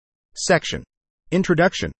Section.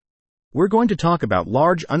 Introduction. We're going to talk about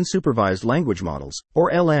large unsupervised language models,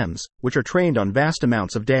 or LMs, which are trained on vast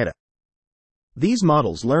amounts of data. These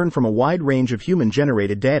models learn from a wide range of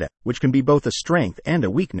human-generated data, which can be both a strength and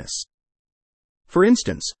a weakness. For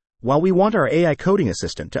instance, while we want our AI coding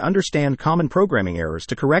assistant to understand common programming errors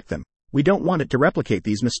to correct them, we don't want it to replicate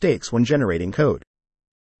these mistakes when generating code.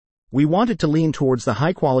 We want it to lean towards the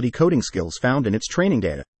high-quality coding skills found in its training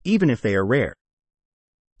data, even if they are rare.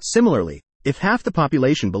 Similarly, if half the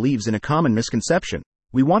population believes in a common misconception,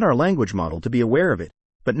 we want our language model to be aware of it,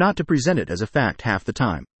 but not to present it as a fact half the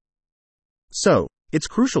time. So, it's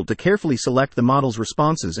crucial to carefully select the model's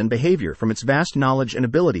responses and behavior from its vast knowledge and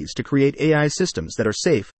abilities to create AI systems that are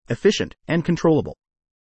safe, efficient, and controllable.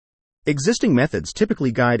 Existing methods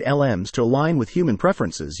typically guide LMs to align with human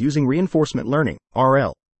preferences using reinforcement learning,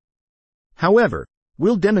 RL. However,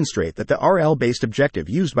 we'll demonstrate that the RL-based objective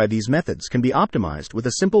used by these methods can be optimized with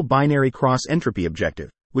a simple binary cross-entropy objective,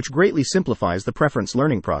 which greatly simplifies the preference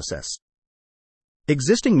learning process.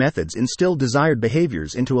 Existing methods instill desired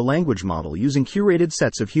behaviors into a language model using curated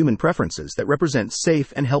sets of human preferences that represent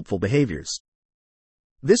safe and helpful behaviors.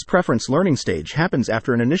 This preference learning stage happens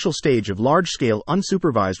after an initial stage of large-scale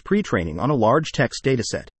unsupervised pre-training on a large text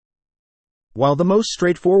dataset. While the most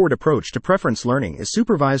straightforward approach to preference learning is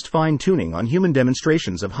supervised fine-tuning on human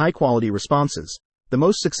demonstrations of high-quality responses, the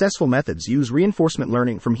most successful methods use reinforcement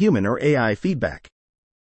learning from human or AI feedback.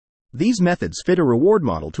 These methods fit a reward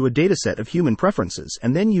model to a dataset of human preferences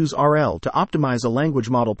and then use RL to optimize a language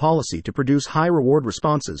model policy to produce high-reward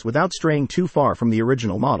responses without straying too far from the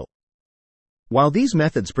original model. While these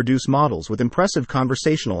methods produce models with impressive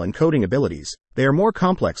conversational and coding abilities, they are more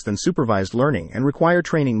complex than supervised learning and require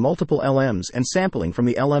training multiple LMs and sampling from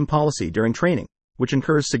the LM policy during training, which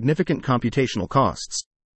incurs significant computational costs.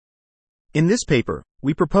 In this paper,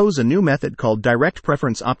 we propose a new method called Direct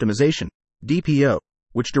Preference Optimization, DPO,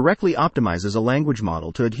 which directly optimizes a language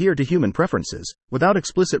model to adhere to human preferences, without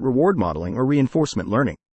explicit reward modeling or reinforcement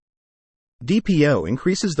learning. DPO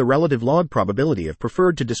increases the relative log probability of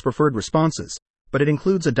preferred to dispreferred responses, but it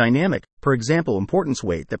includes a dynamic, for example importance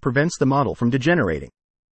weight that prevents the model from degenerating.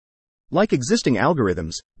 Like existing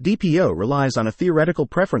algorithms, DPO relies on a theoretical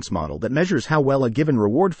preference model that measures how well a given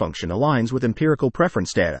reward function aligns with empirical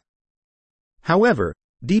preference data. However,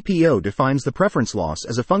 DPO defines the preference loss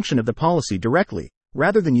as a function of the policy directly,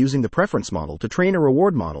 rather than using the preference model to train a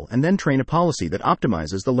reward model and then train a policy that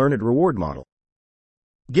optimizes the learned reward model.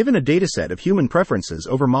 Given a dataset of human preferences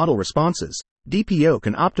over model responses, DPO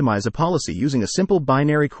can optimize a policy using a simple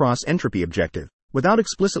binary cross-entropy objective, without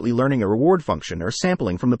explicitly learning a reward function or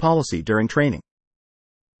sampling from the policy during training.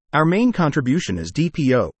 Our main contribution is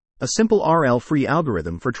DPO, a simple RL-free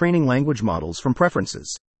algorithm for training language models from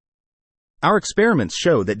preferences. Our experiments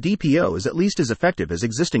show that DPO is at least as effective as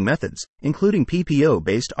existing methods, including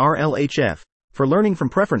PPO-based RLHF, for learning from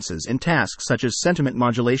preferences in tasks such as sentiment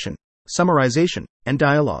modulation, summarization, and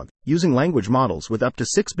dialogue, using language models with up to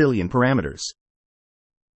 6 billion parameters.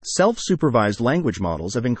 Self-supervised language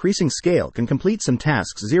models of increasing scale can complete some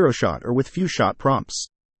tasks zero-shot or with few-shot prompts.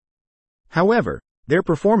 However, their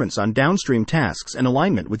performance on downstream tasks and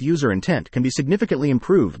alignment with user intent can be significantly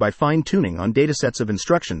improved by fine-tuning on datasets of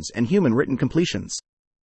instructions and human-written completions.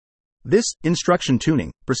 This instruction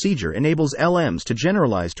tuning procedure enables LMs to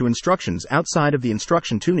generalize to instructions outside of the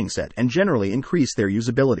instruction tuning set and generally increase their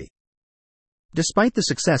usability. Despite the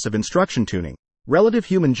success of instruction tuning, relative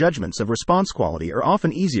human judgments of response quality are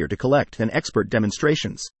often easier to collect than expert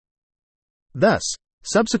demonstrations. Thus,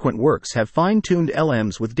 subsequent works have fine-tuned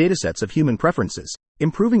LMs with datasets of human preferences,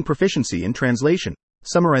 improving proficiency in translation,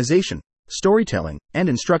 summarization, storytelling, and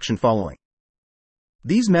instruction following.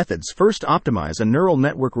 These methods first optimize a neural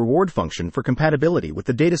network reward function for compatibility with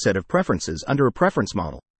the dataset of preferences under a preference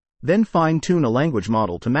model, then fine-tune a language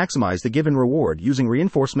model to maximize the given reward using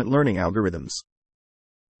reinforcement learning algorithms.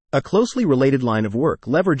 A closely related line of work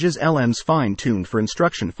leverages LMs fine-tuned for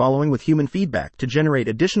instruction following with human feedback to generate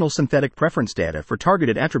additional synthetic preference data for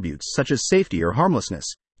targeted attributes such as safety or harmlessness,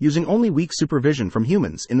 using only weak supervision from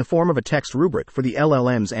humans in the form of a text rubric for the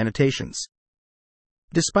LLM's annotations.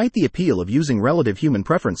 Despite the appeal of using relative human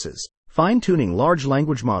preferences, fine-tuning large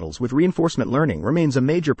language models with reinforcement learning remains a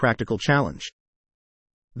major practical challenge.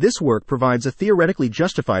 This work provides a theoretically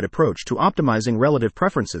justified approach to optimizing relative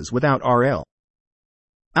preferences without RL.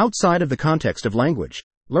 Outside of the context of language,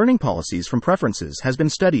 learning policies from preferences has been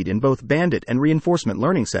studied in both bandit and reinforcement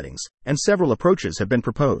learning settings, and several approaches have been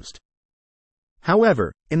proposed.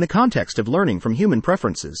 However, in the context of learning from human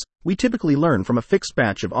preferences, we typically learn from a fixed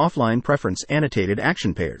batch of offline preference annotated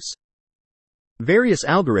action pairs. Various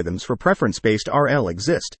algorithms for preference-based RL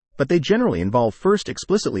exist, but they generally involve first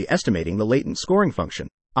explicitly estimating the latent scoring function,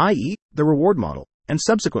 i.e., the reward model, and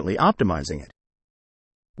subsequently optimizing it.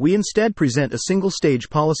 We instead present a single-stage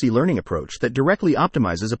policy learning approach that directly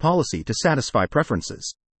optimizes a policy to satisfy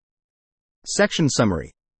preferences. Section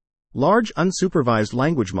Summary. Large unsupervised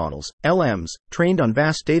language models, LMs, trained on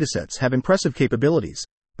vast datasets have impressive capabilities,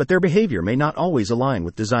 but their behavior may not always align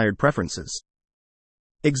with desired preferences.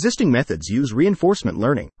 Existing methods use reinforcement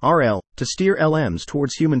learning, RL, to steer LMs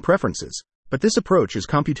towards human preferences, but this approach is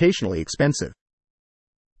computationally expensive.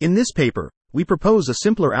 In this paper, we propose a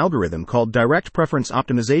simpler algorithm called Direct Preference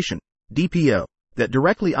Optimization, DPO, that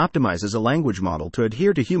directly optimizes a language model to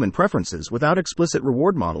adhere to human preferences without explicit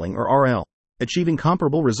reward modeling or RL, achieving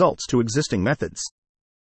comparable results to existing methods.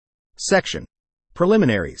 Section.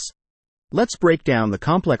 Preliminaries. Let's break down the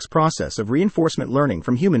complex process of reinforcement learning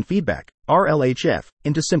from human feedback, RLHF,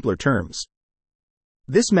 into simpler terms.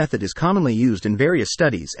 This method is commonly used in various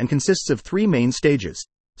studies and consists of three main stages: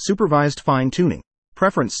 supervised fine-tuning,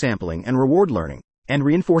 preference sampling and reward learning, and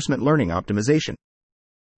reinforcement learning optimization.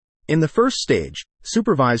 In the first stage,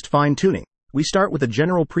 supervised fine-tuning, we start with a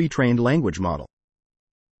general pre-trained language model.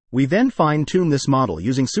 We then fine-tune this model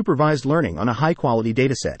using supervised learning on a high-quality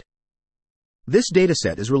dataset. This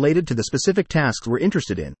dataset is related to the specific tasks we're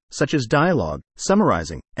interested in, such as dialogue,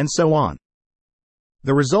 summarizing, and so on.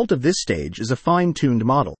 The result of this stage is a fine-tuned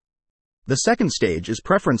model. The second stage is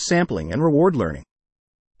preference sampling and reward learning.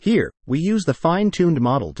 Here, we use the fine-tuned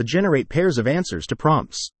model to generate pairs of answers to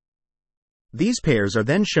prompts. These pairs are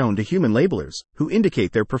then shown to human labelers, who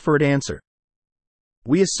indicate their preferred answer.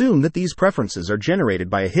 We assume that these preferences are generated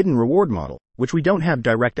by a hidden reward model, which we don't have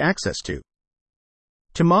direct access to.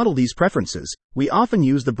 To model these preferences, we often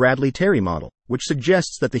use the Bradley-Terry model, which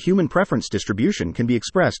suggests that the human preference distribution can be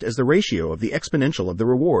expressed as the ratio of the exponential of the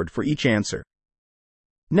reward for each answer.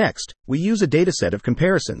 Next, we use a dataset of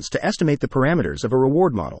comparisons to estimate the parameters of a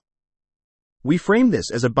reward model. We frame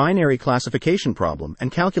this as a binary classification problem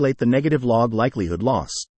and calculate the negative log likelihood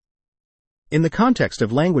loss. In the context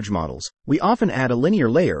of language models, we often add a linear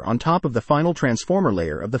layer on top of the final transformer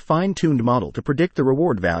layer of the fine-tuned model to predict the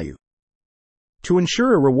reward value. To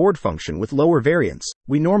ensure a reward function with lower variance,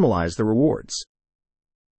 we normalize the rewards.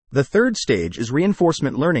 The third stage is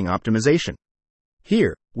reinforcement learning optimization.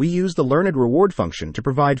 Here, we use the learned reward function to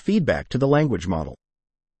provide feedback to the language model.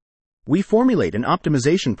 We formulate an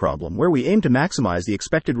optimization problem where we aim to maximize the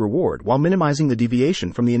expected reward while minimizing the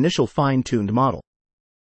deviation from the initial fine-tuned model.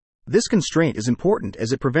 This constraint is important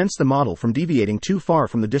as it prevents the model from deviating too far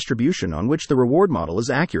from the distribution on which the reward model is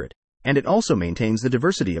accurate, and it also maintains the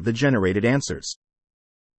diversity of the generated answers.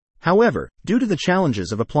 However, due to the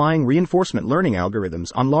challenges of applying reinforcement learning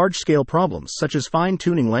algorithms on large-scale problems such as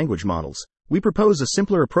fine-tuning language models, we propose a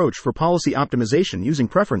simpler approach for policy optimization using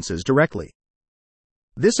preferences directly.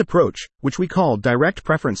 This approach, which we call Direct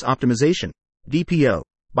Preference Optimization, DPO,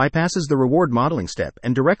 bypasses the reward modeling step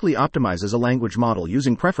and directly optimizes a language model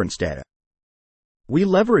using preference data. We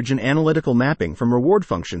leverage an analytical mapping from reward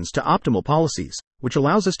functions to optimal policies, which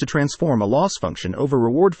allows us to transform a loss function over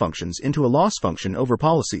reward functions into a loss function over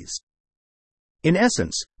policies. In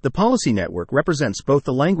essence, the policy network represents both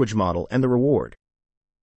the language model and the reward.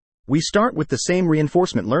 We start with the same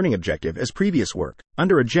reinforcement learning objective as previous work,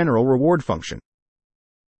 under a general reward function.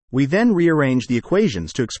 We then rearrange the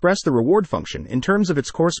equations to express the reward function in terms of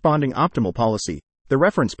its corresponding optimal policy, the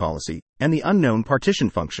reference policy, and the unknown partition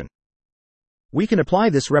function. We can apply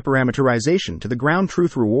this reparameterization to the ground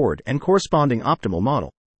truth reward and corresponding optimal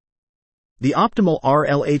model. The optimal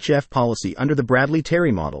RLHF policy under the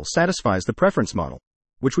Bradley-Terry model satisfies the preference model,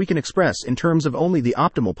 which we can express in terms of only the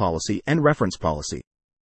optimal policy and reference policy.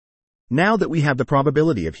 Now that we have the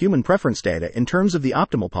probability of human preference data in terms of the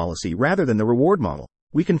optimal policy rather than the reward model,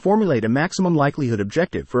 we can formulate a maximum likelihood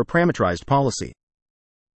objective for a parameterized policy.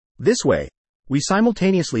 This way, we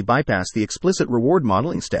simultaneously bypass the explicit reward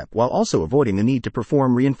modeling step while also avoiding the need to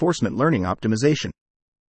perform reinforcement learning optimization.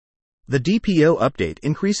 The DPO update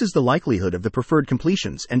increases the likelihood of the preferred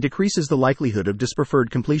completions and decreases the likelihood of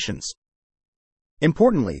dispreferred completions.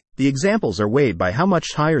 Importantly, the examples are weighed by how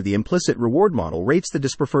much higher the implicit reward model rates the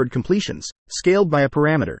dispreferred completions, scaled by a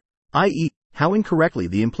parameter, i.e., how incorrectly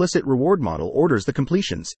the implicit reward model orders the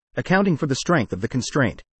completions, accounting for the strength of the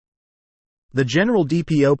constraint. The general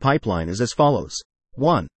DPO pipeline is as follows.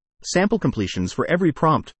 1. Sample completions for every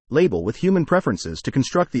prompt, label with human preferences to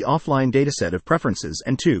construct the offline dataset of preferences,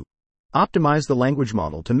 and 2. Optimize the language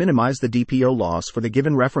model to minimize the DPO loss for the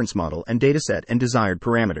given reference model and dataset and desired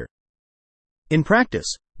parameter. In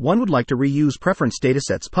practice, one would like to reuse preference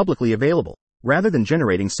datasets publicly available, rather than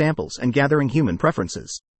generating samples and gathering human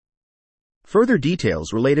preferences. Further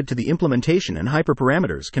details related to the implementation and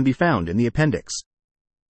hyperparameters can be found in the appendix.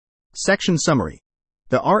 Section Summary.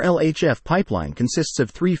 The RLHF pipeline consists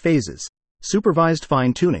of 3 phases: supervised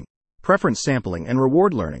fine-tuning, preference sampling and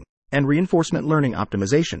reward learning, and reinforcement learning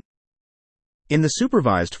optimization. In the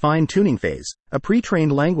supervised fine-tuning phase, a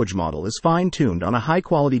pre-trained language model is fine-tuned on a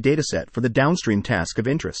high-quality dataset for the downstream task of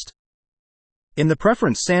interest. In the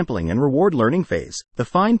preference sampling and reward learning phase, the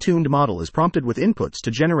fine-tuned model is prompted with inputs to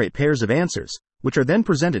generate pairs of answers, which are then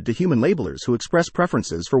presented to human labelers who express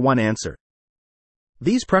preferences for one answer.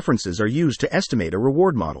 These preferences are used to estimate a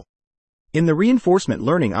reward model. In the reinforcement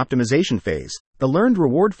learning optimization phase, the learned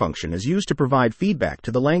reward function is used to provide feedback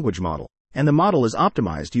to the language model, and the model is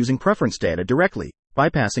optimized using preference data directly,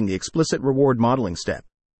 bypassing the explicit reward modeling step.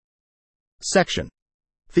 Section.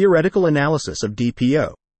 Theoretical analysis of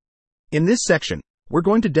DPO. In this section, we're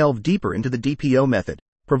going to delve deeper into the DPO method,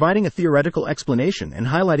 providing a theoretical explanation and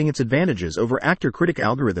highlighting its advantages over actor-critic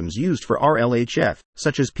algorithms used for RLHF,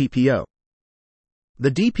 such as PPO.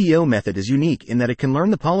 The DPO method is unique in that it can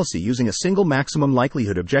learn the policy using a single maximum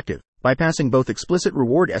likelihood objective, bypassing both explicit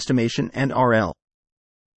reward estimation and RL.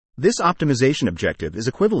 This optimization objective is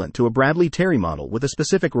equivalent to a Bradley-Terry model with a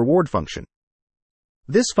specific reward function.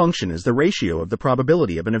 This function is the ratio of the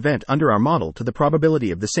probability of an event under our model to the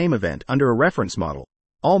probability of the same event under a reference model,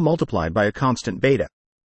 all multiplied by a constant beta.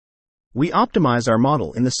 We optimize our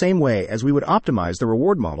model in the same way as we would optimize the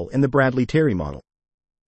reward model in the Bradley-Terry model.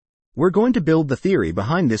 We're going to build the theory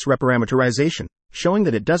behind this reparameterization, showing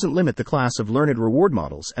that it doesn't limit the class of learned reward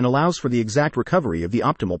models and allows for the exact recovery of the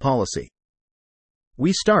optimal policy.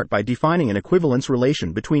 We start by defining an equivalence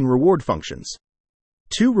relation between reward functions.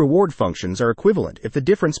 2 reward functions are equivalent if the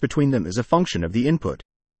difference between them is a function of the input.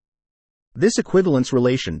 This equivalence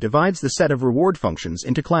relation divides the set of reward functions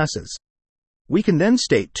into classes. We can then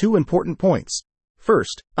state 2 important points.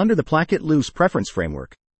 First, under the Plackett-Luce preference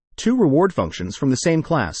framework, 2 reward functions from the same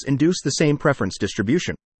class induce the same preference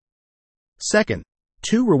distribution. Second,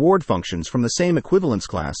 2 reward functions from the same equivalence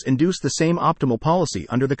class induce the same optimal policy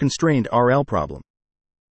under the constrained RL problem.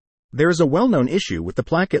 There is a well-known issue with the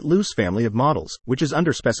Plackett-Luce family of models, which is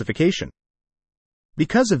under specification.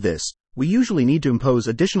 Because of this, we usually need to impose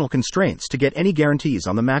additional constraints to get any guarantees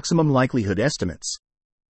on the maximum likelihood estimates.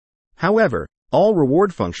 However, all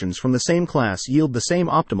reward functions from the same class yield the same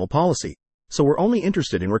optimal policy, so we're only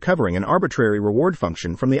interested in recovering an arbitrary reward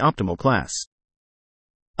function from the optimal class.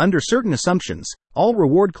 Under certain assumptions, all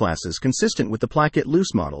reward classes consistent with the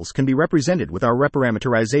Plackett-Luce models can be represented with our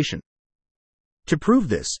reparameterization. To prove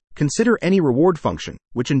this, consider any reward function,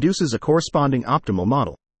 which induces a corresponding optimal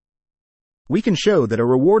model. We can show that a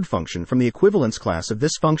reward function from the equivalence class of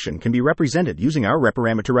this function can be represented using our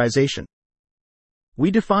reparameterization. We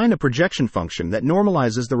define a projection function that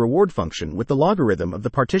normalizes the reward function with the logarithm of the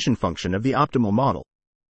partition function of the optimal model.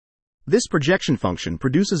 This projection function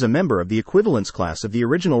produces a member of the equivalence class of the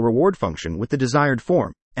original reward function with the desired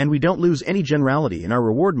form, and we don't lose any generality in our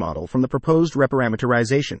reward model from the proposed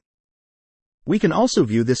reparameterization. We can also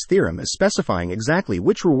view this theorem as specifying exactly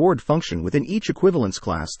which reward function within each equivalence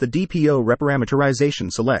class the DPO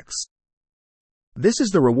reparameterization selects. This is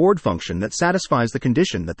the reward function that satisfies the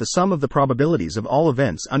condition that the sum of the probabilities of all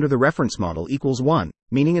events under the reference model equals 1,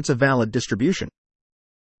 meaning it's a valid distribution.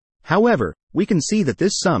 However, we can see that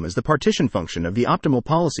this sum is the partition function of the optimal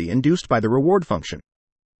policy induced by the reward function.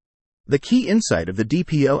 The key insight of the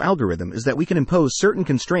DPO algorithm is that we can impose certain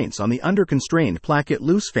constraints on the under-constrained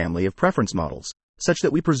Plackett-Luce family of preference models, such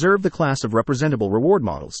that we preserve the class of representable reward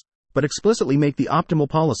models, but explicitly make the optimal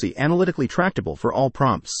policy analytically tractable for all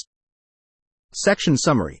prompts. Section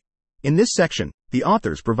Summary. In this section, the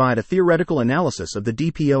authors provide a theoretical analysis of the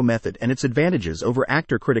DPO method and its advantages over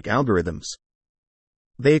actor-critic algorithms.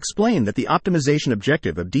 They explain that the optimization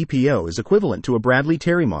objective of DPO is equivalent to a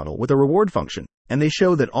Bradley-Terry model with a reward function, and they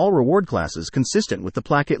show that all reward classes consistent with the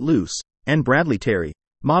Plackett-Luce and Bradley-Terry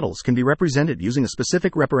models can be represented using a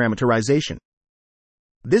specific reparameterization.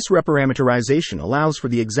 This reparameterization allows for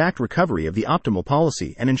the exact recovery of the optimal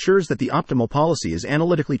policy and ensures that the optimal policy is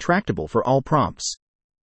analytically tractable for all prompts.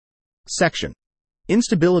 Section.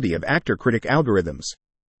 Instability of actor-critic algorithms.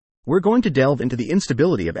 We're going to delve into the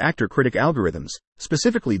instability of actor-critic algorithms,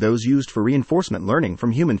 specifically those used for reinforcement learning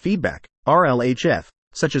from human feedback, RLHF,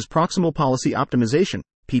 such as proximal policy optimization,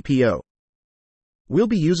 PPO. We'll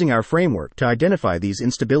be using our framework to identify these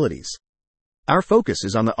instabilities. Our focus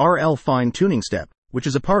is on the RL fine-tuning step, which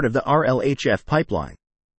is a part of the RLHF pipeline.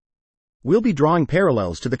 We'll be drawing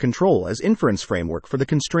parallels to the control as inference framework for the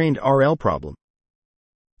constrained RL problem.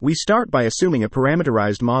 We start by assuming a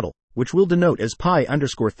parameterized model, which we'll denote as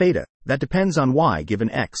pi_theta, that depends on y given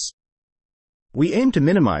x. We aim to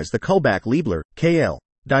minimize the Kullback-Leibler (KL)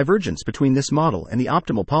 divergence between this model and the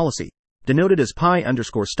optimal policy, denoted as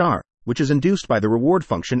pi_*, which is induced by the reward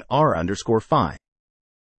function r_phi.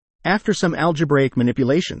 After some algebraic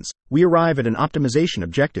manipulations, we arrive at an optimization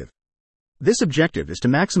objective. This objective is to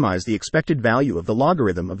maximize the expected value of the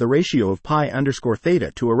logarithm of the ratio of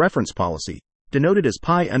pi_theta to a reference policy, denoted as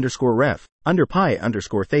pi_ref, under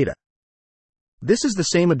pi_theta. This is the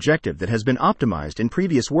same objective that has been optimized in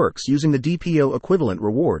previous works using the DPO equivalent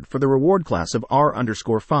reward for the reward class of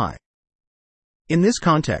r_phi. In this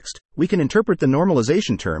context, we can interpret the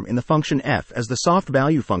normalization term in the function f as the soft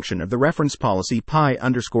value function of the reference policy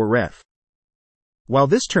pi_ref. While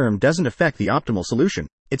this term doesn't affect the optimal solution,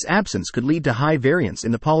 its absence could lead to high variance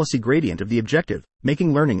in the policy gradient of the objective,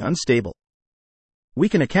 making learning unstable. We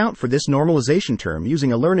can account for this normalization term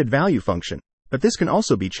using a learned value function, but this can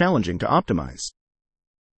also be challenging to optimize.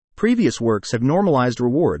 Previous works have normalized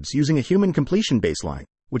rewards using a human completion baseline,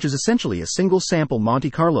 which is essentially a single-sample Monte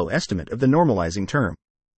Carlo estimate of the normalizing term.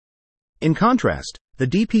 In contrast, the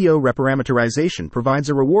DPO reparameterization provides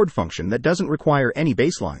a reward function that doesn't require any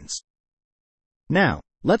baselines. Now,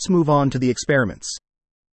 let's move on to the experiments.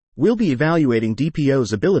 We'll be evaluating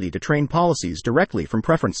DPO's ability to train policies directly from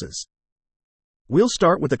preferences. We'll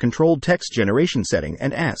start with a controlled text generation setting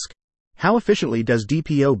and ask, how efficiently does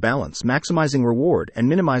DPO balance maximizing reward and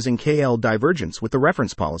minimizing KL divergence with the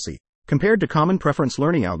reference policy, compared to common preference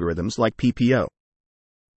learning algorithms like PPO?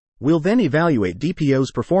 We'll then evaluate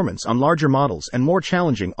DPO's performance on larger models and more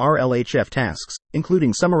challenging RLHF tasks,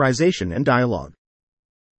 including summarization and dialogue.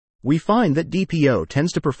 We find that DPO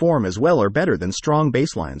tends to perform as well or better than strong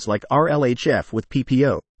baselines like RLHF with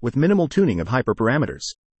PPO, with minimal tuning of hyperparameters.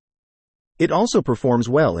 It also performs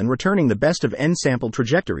well in returning the best of n-sample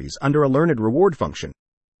trajectories under a learned reward function.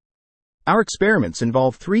 Our experiments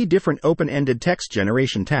involve 3 different open-ended text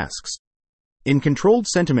generation tasks. In controlled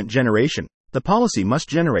sentiment generation, the policy must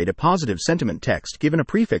generate a positive sentiment text given a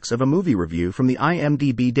prefix of a movie review from the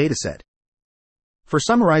IMDb dataset. For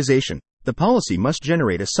summarization, the policy must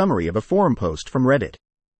generate a summary of a forum post from Reddit.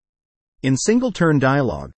 In single-turn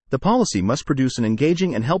dialogue, the policy must produce an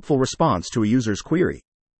engaging and helpful response to a user's query.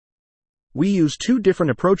 We use 2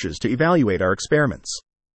 different approaches to evaluate our experiments.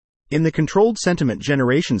 In the controlled sentiment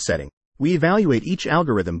generation setting, we evaluate each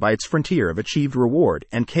algorithm by its frontier of achieved reward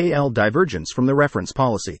and KL divergence from the reference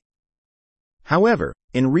policy. However,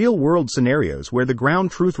 in real-world scenarios where the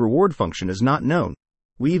ground truth reward function is not known,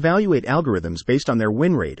 we evaluate algorithms based on their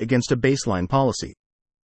win rate against a baseline policy.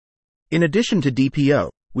 In addition to DPO,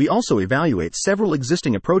 we also evaluate several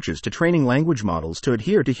existing approaches to training language models to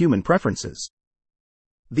adhere to human preferences.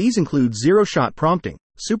 These include zero-shot prompting,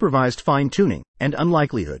 supervised fine-tuning, and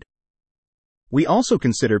unlikelihood. We also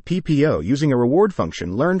consider PPO using a reward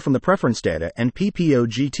function learned from the preference data and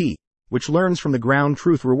PPO-GT, which learns from the ground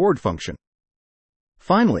truth reward function.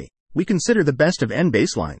 Finally, we consider the best of n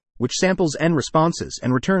baseline, which samples n responses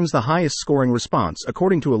and returns the highest scoring response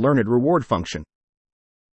according to a learned reward function.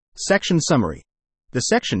 Section Summary. The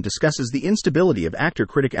section discusses the instability of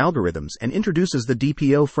actor-critic algorithms and introduces the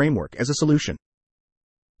DPO framework as a solution.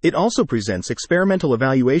 It also presents experimental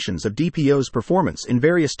evaluations of DPO's performance in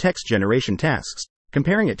various text generation tasks,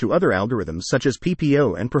 comparing it to other algorithms such as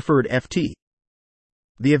PPO and preferred FT.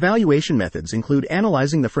 The evaluation methods include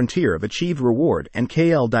analyzing the frontier of achieved reward and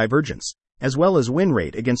KL divergence, as well as win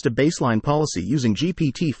rate against a baseline policy using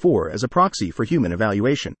GPT-4 as a proxy for human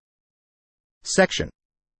evaluation. Section.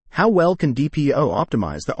 How well can DPO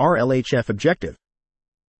optimize the RLHF objective?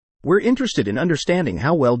 We're interested in understanding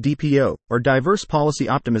how well DPO, or diverse policy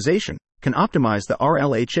optimization, can optimize the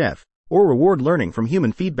RLHF, or reward learning from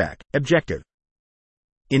human feedback, objective.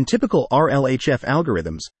 In typical RLHF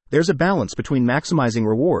algorithms, there's a balance between maximizing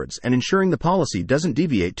rewards and ensuring the policy doesn't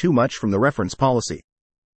deviate too much from the reference policy.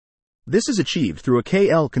 This is achieved through a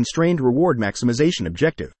KL-constrained reward maximization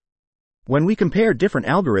objective. When we compare different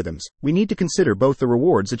algorithms, we need to consider both the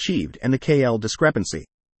rewards achieved and the KL discrepancy.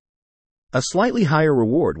 A slightly higher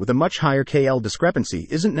reward with a much higher KL discrepancy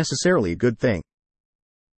isn't necessarily a good thing.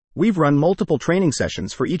 We've run multiple training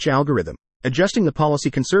sessions for each algorithm, adjusting the policy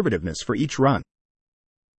conservativeness for each run.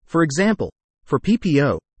 For example, for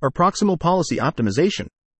PPO, or proximal policy optimization,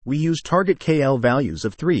 we use target KL values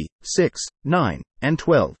of 3, 6, 9, and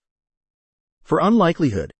 12. For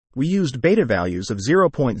unlikelihood, we used beta values of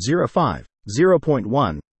 0.05,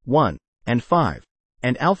 0.1, 1, and 5,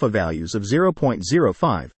 and alpha values of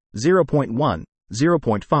 0.05, 0.1,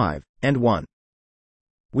 0.5, and 1.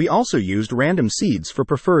 We also used random seeds for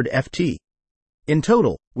preferred FT. In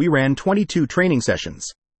total, we ran 22 training sessions.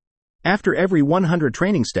 After every 100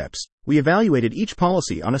 training steps, we evaluated each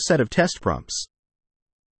policy on a set of test prompts.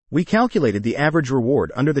 We calculated the average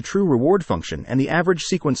reward under the true reward function and the average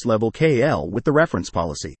sequence level KL with the reference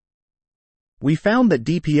policy. We found that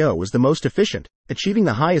DPO was the most efficient, achieving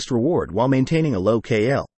the highest reward while maintaining a low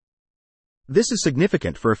KL. This is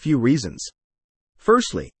significant for a few reasons.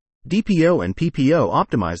 Firstly, DPO and PPO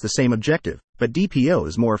optimize the same objective, but DPO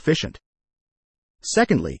is more efficient.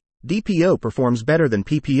 Secondly, DPO performs better than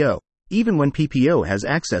PPO, even when PPO has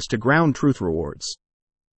access to ground truth rewards.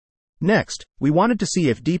 Next, we wanted to see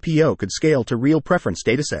if DPO could scale to real preference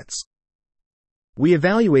datasets. We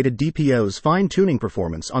evaluated DPO's fine-tuning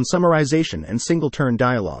performance on summarization and single-turn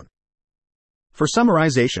dialogue. For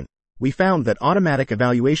summarization, we found that automatic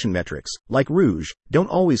evaluation metrics, like Rouge, don't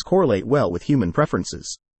always correlate well with human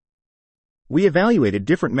preferences. We evaluated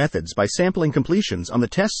different methods by sampling completions on the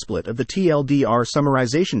test split of the TLDR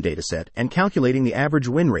summarization dataset and calculating the average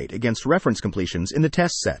win rate against reference completions in the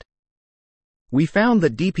test set. We found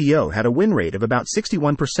that DPO had a win rate of about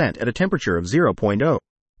 61% at a temperature of 0.0,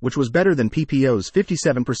 which was better than PPO's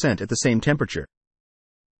 57% at the same temperature.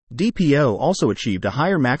 DPO also achieved a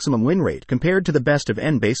higher maximum win rate compared to the best of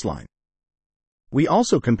N baseline. We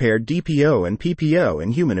also compared DPO and PPO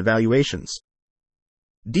in human evaluations.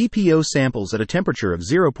 DPO samples at a temperature of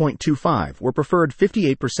 0.25 were preferred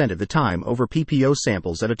 58% of the time over PPO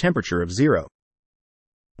samples at a temperature of 0.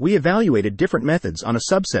 We evaluated different methods on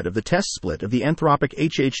a subset of the test split of the Anthropic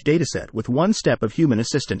HH dataset with one step of human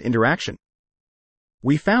assistant interaction.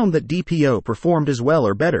 We found that DPO performed as well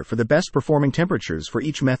or better for the best performing temperatures for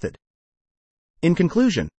each method. In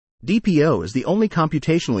conclusion, DPO is the only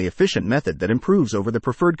computationally efficient method that improves over the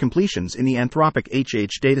preferred completions in the Anthropic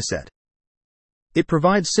HH dataset. It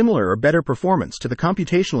provides similar or better performance to the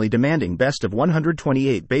computationally demanding best of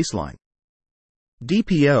 128 baseline.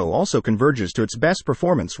 DPO also converges to its best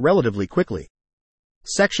performance relatively quickly.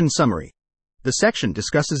 Section summary. The section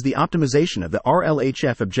discusses the optimization of the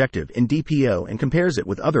RLHF objective in DPO and compares it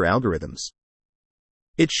with other algorithms.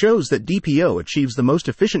 It shows that DPO achieves the most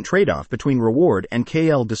efficient trade-off between reward and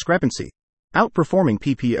KL discrepancy, outperforming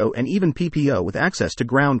PPO and even PPO with access to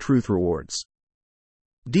ground truth rewards.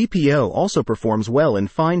 DPO also performs well in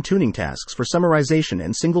fine-tuning tasks for summarization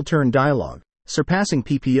and single-turn dialogue, surpassing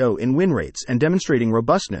PPO in win rates and demonstrating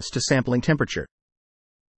robustness to sampling temperature.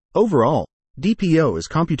 Overall, DPO is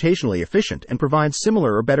computationally efficient and provides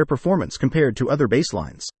similar or better performance compared to other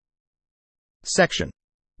baselines. Section.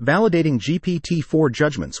 Validating GPT-4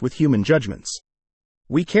 judgments with human judgments.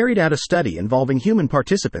 We carried out a study involving human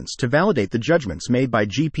participants to validate the judgments made by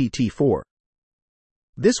GPT-4.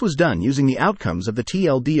 This was done using the outcomes of the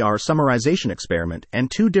TLDR summarization experiment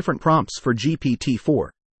and two different prompts for GPT-4.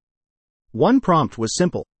 One prompt was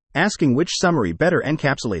simple, asking which summary better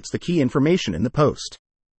encapsulates the key information in the post.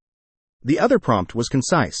 The other prompt was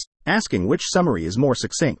concise, asking which summary is more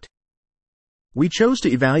succinct. We chose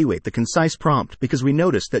to evaluate the concise prompt because we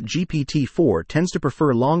noticed that GPT-4 tends to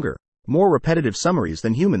prefer longer, more repetitive summaries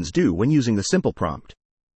than humans do when using the simple prompt.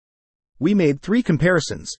 We made 3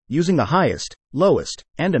 comparisons, using the highest, lowest,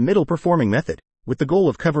 and a middle performing method, with the goal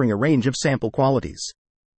of covering a range of sample qualities.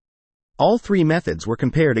 All 3 methods were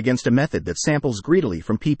compared against a method that samples greedily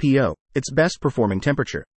from PPO, its best performing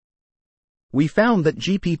temperature. We found that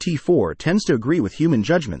GPT-4 tends to agree with human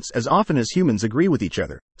judgments as often as humans agree with each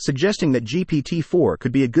other, suggesting that GPT-4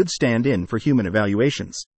 could be a good stand-in for human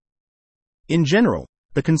evaluations. In general,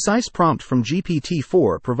 the concise prompt from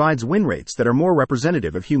GPT-4 provides win rates that are more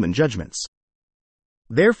representative of human judgments.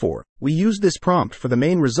 Therefore, we used this prompt for the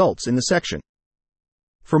main results in the section.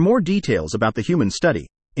 For more details about the human study,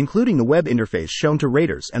 including the web interface shown to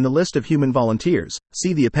raters and the list of human volunteers,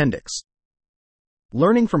 see the appendix.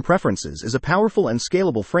 Learning from preferences is a powerful and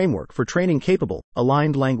scalable framework for training capable,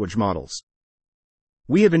 aligned language models.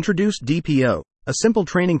 We have introduced DPO, a simple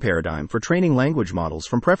training paradigm for training language models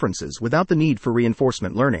from preferences without the need for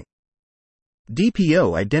reinforcement learning.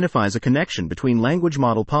 DPO identifies a connection between language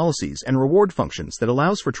model policies and reward functions that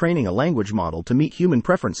allows for training a language model to meet human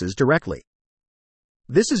preferences directly.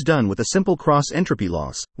 This is done with a simple cross-entropy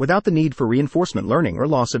loss, without the need for reinforcement learning or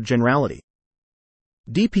loss of generality.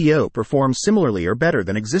 DPO performs similarly or better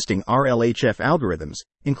than existing RLHF algorithms,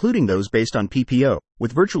 including those based on PPO,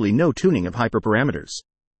 with virtually no tuning of hyperparameters.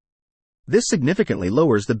 This significantly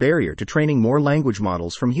lowers the barrier to training more language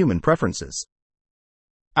models from human preferences.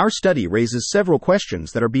 Our study raises several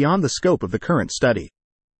questions that are beyond the scope of the current study.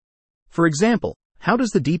 For example, how does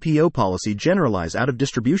the DPO policy generalize out of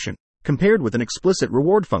distribution, compared with an explicit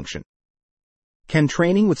reward function? Can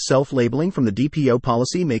training with self-labeling from the DPO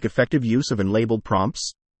policy make effective use of unlabeled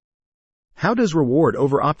prompts? How does reward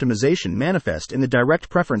over optimization manifest in the direct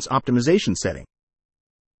preference optimization setting?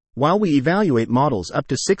 While we evaluate models up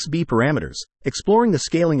to 6B parameters, exploring the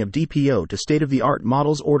scaling of DPO to state-of-the-art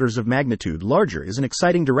models orders of magnitude larger is an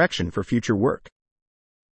exciting direction for future work.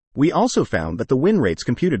 We also found that the win rates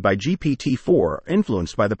computed by GPT-4 are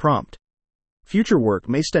influenced by the prompt. Future work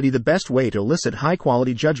may study the best way to elicit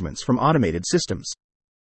high-quality judgments from automated systems.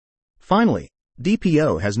 Finally,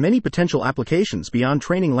 DPO has many potential applications beyond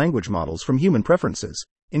training language models from human preferences,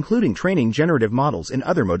 including training generative models in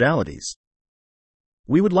other modalities.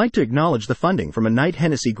 We would like to acknowledge the funding from a Knight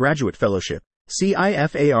Hennessy Graduate Fellowship,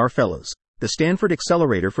 CIFAR Fellows, the Stanford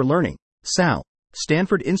Accelerator for Learning, SAL,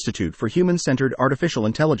 Stanford Institute for Human-Centered Artificial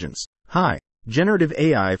Intelligence, HI, Generative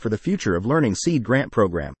AI for the Future of Learning Seed Grant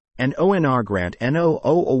Program, and ONR Grant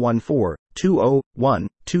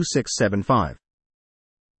NO0014-201-2675.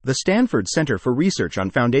 The Stanford Center for Research on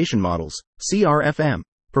Foundation Models, CRFM,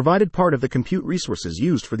 provided part of the compute resources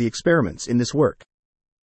used for the experiments in this work.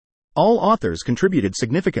 All authors contributed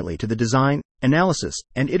significantly to the design, analysis,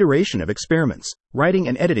 and iteration of experiments, writing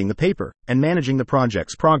and editing the paper, and managing the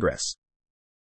project's progress.